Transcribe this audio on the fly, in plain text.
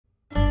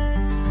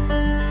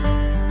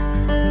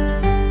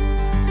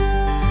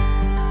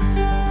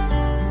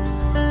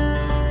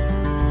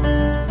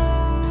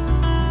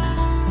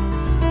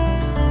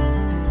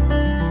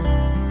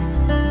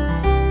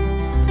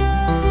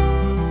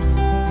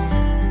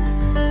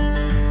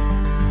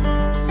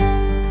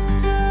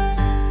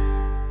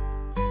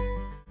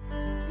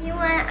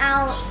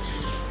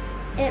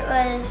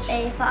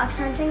fox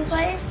hunting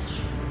place.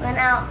 Went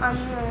out on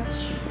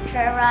the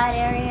trail ride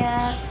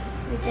area.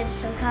 We did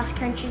some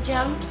cross-country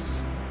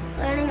jumps,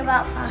 learning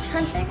about fox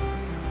hunting.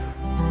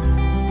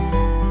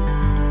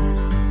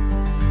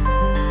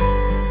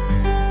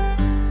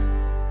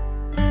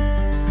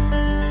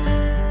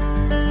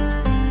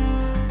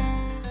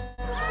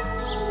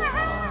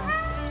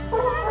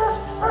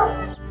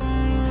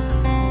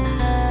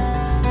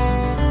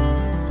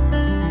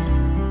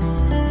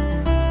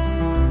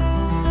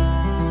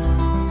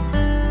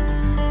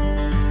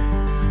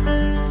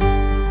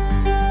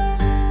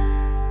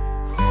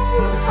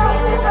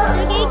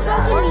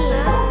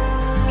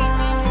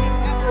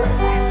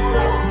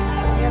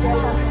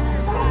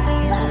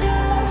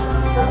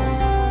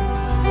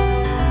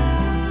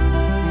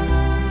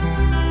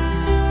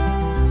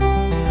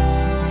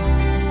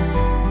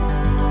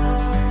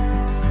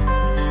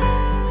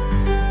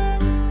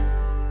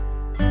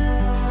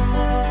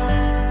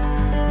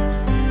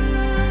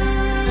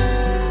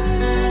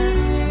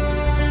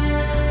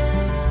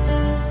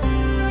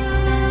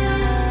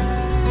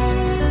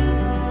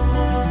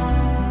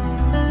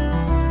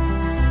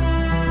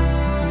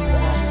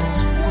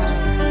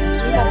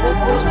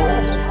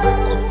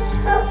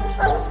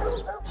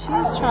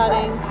 She's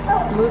trotting,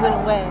 moving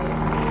away,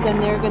 then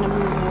they're going to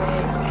move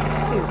away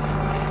too.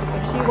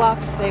 If she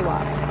walks, they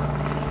walk.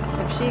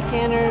 If she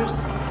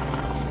canters,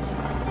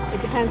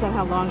 it depends on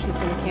how long she's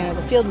going to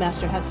canter. The field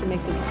master has to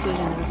make the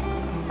decision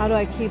of how do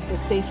I keep a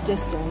safe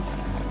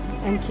distance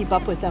and keep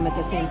up with them at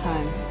the same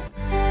time.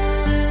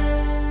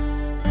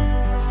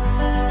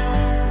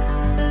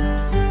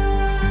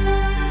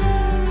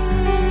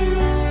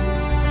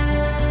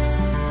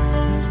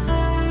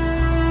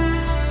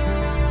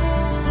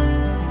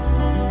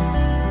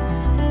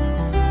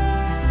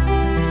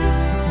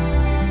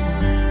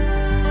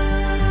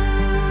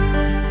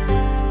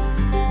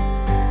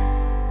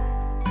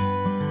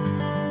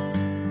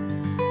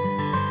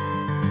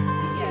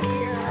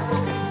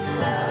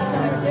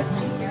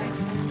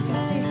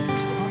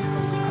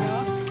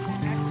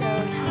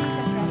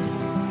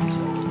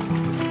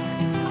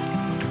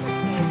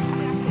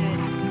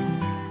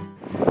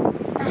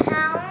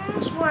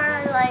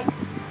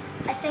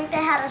 They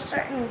had a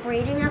certain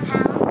breeding of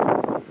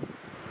hound.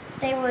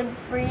 They would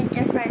breed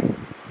different,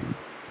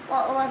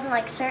 well, it wasn't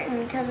like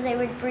certain because they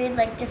would breed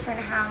like different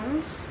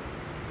hounds.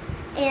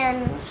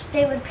 And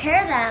they would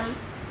pair them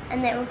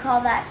and they would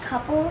call that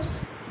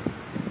couples.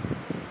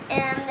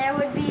 And there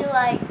would be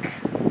like,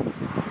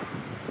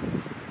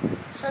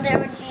 so there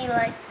would be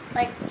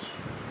like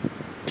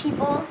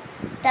people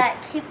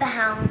that keep the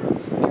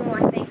hounds in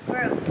one big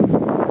group.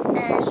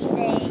 And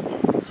they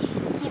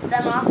keep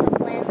them off of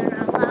land they're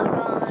not allowed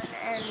on.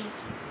 And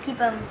keep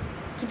them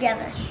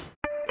together.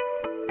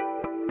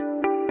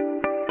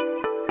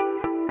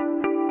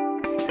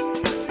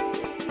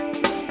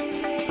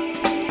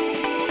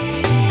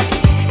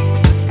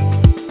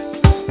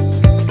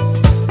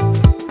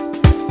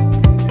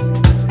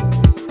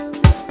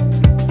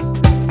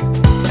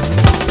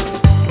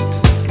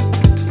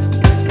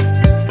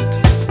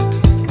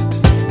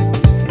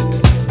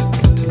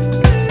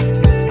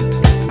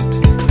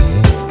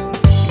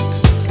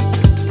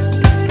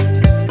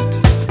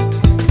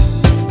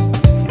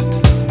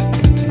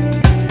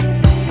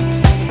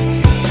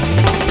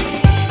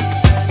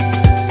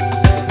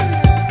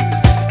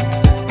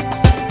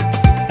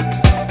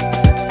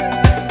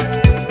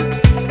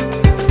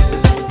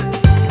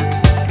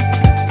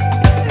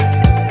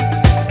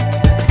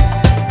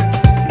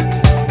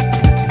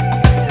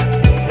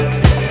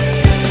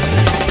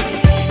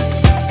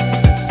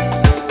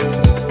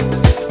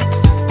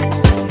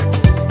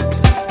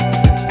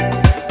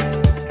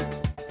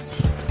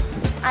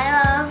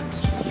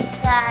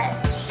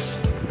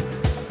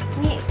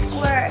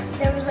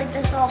 There was like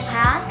this little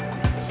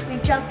path. We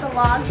jumped the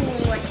logs and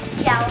we went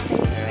galloping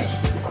through it.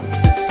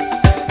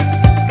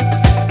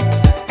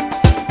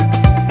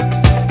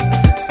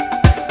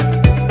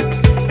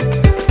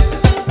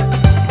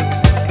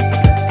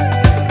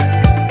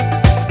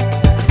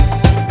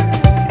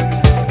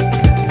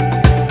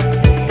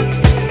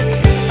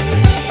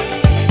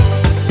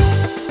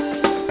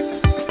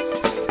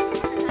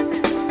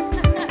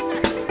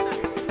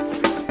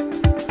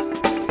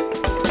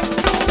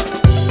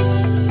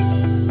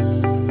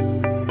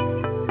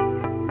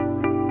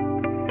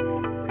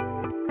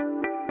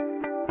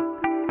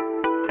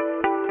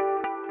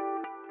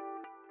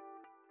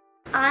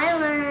 I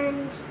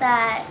learned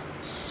that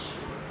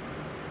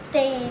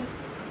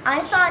I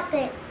thought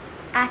they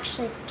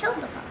actually killed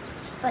the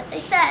foxes, but they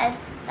said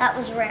that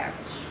was rare.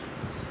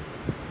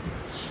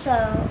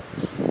 So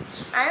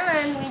I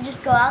learned we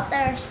just go out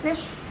there,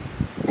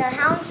 the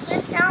hounds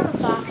sniff down the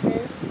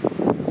foxes,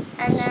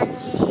 and then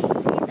we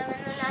leave them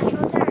in their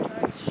natural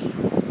territory.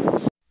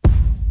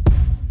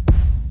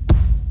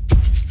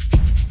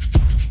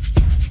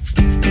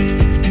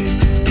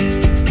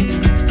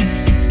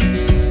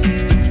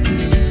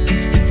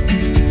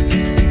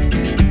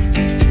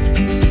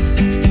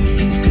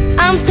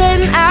 I'm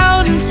setting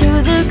out into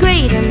the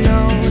great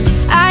unknown.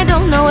 I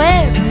don't know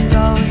where I'm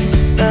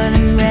going, but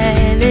I'm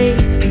ready.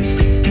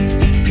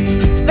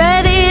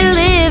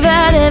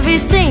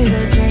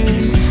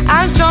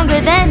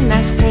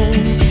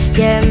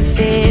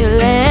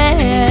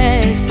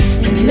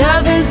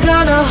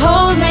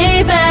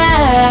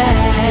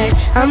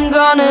 I'm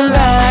gonna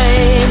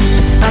ride,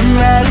 I'm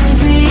riding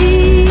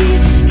free.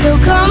 So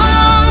come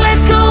along,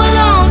 let's go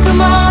along,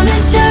 come on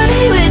this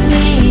journey with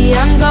me.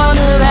 I'm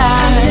gonna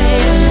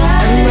ride,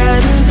 I'm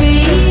riding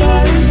free.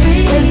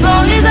 As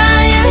long as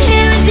I am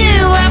here with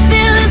you, I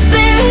feel the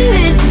spirit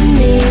within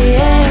me.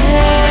 Yeah,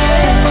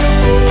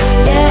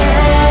 yeah,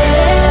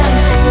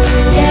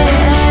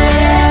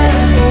 yeah.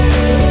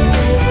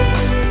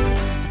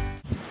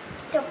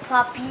 The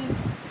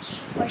puppies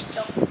were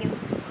so cute.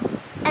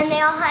 And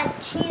they all had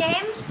T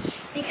names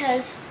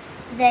because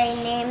they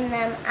named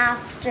them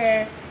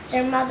after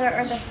their mother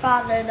or their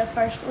father, the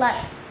first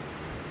letter.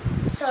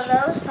 So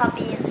those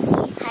puppies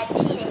had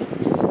T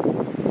names.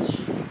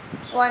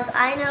 Ones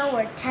I know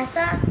were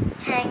Tessa,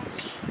 Tank,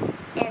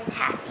 and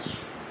Taffy.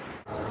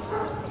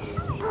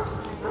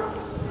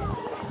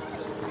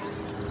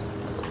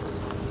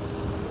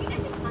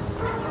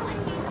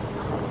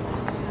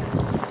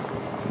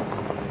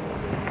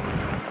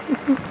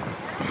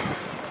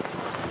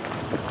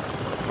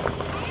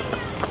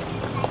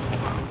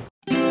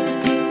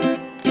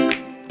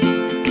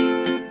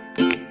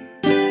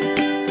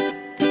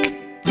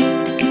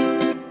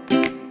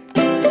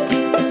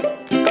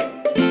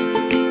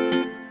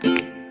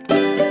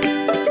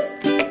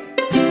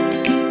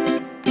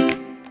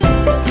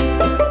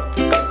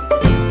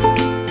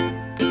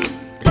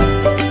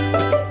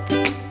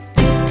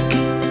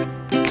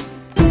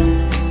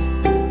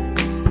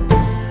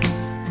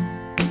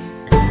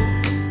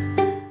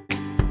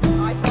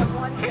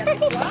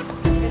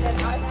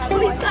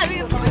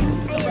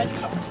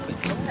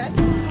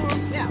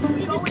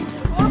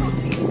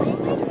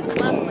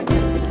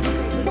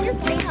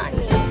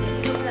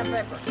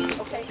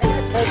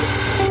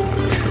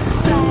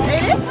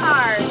 It is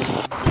hard.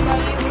 So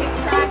you keep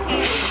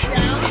crashing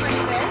down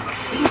like this.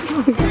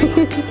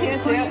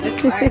 Can't do it.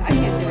 It's hard. I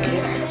can't do it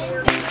either.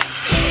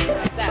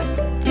 Like that.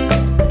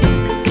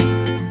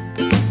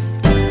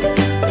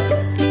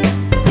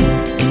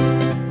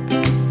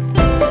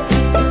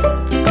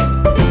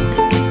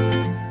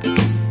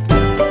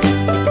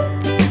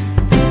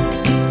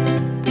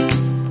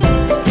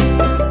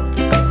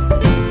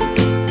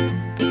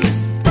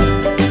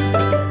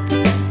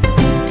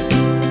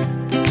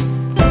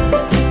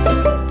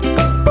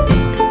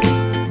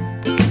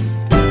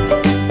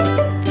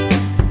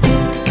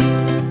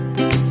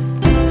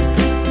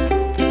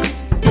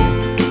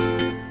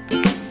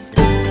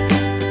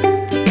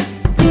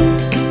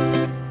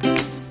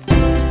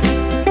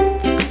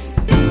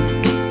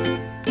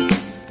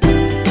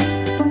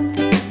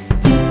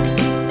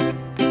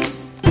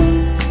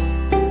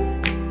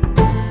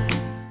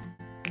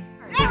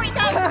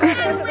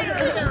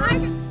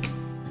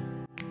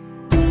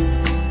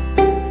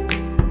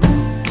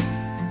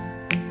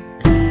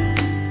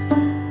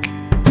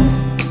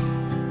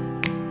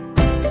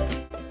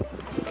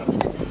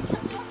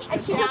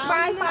 She took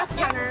my box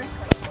runner. And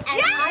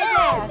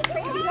I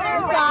did. You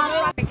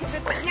got it. Because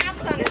it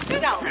snaps on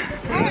itself.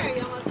 Alright,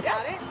 you almost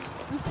got it.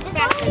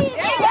 Yeah.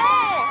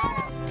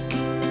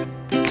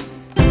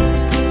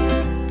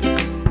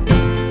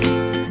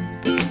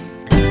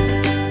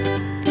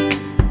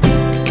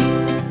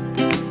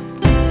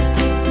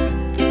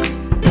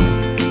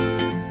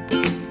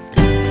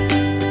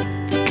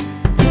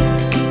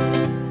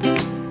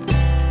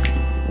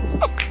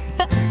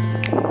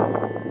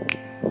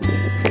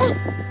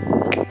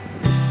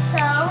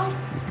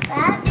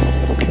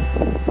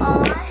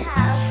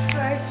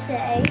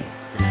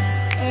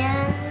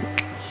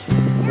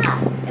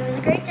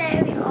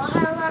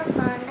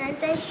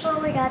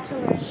 We got to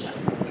learn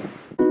something.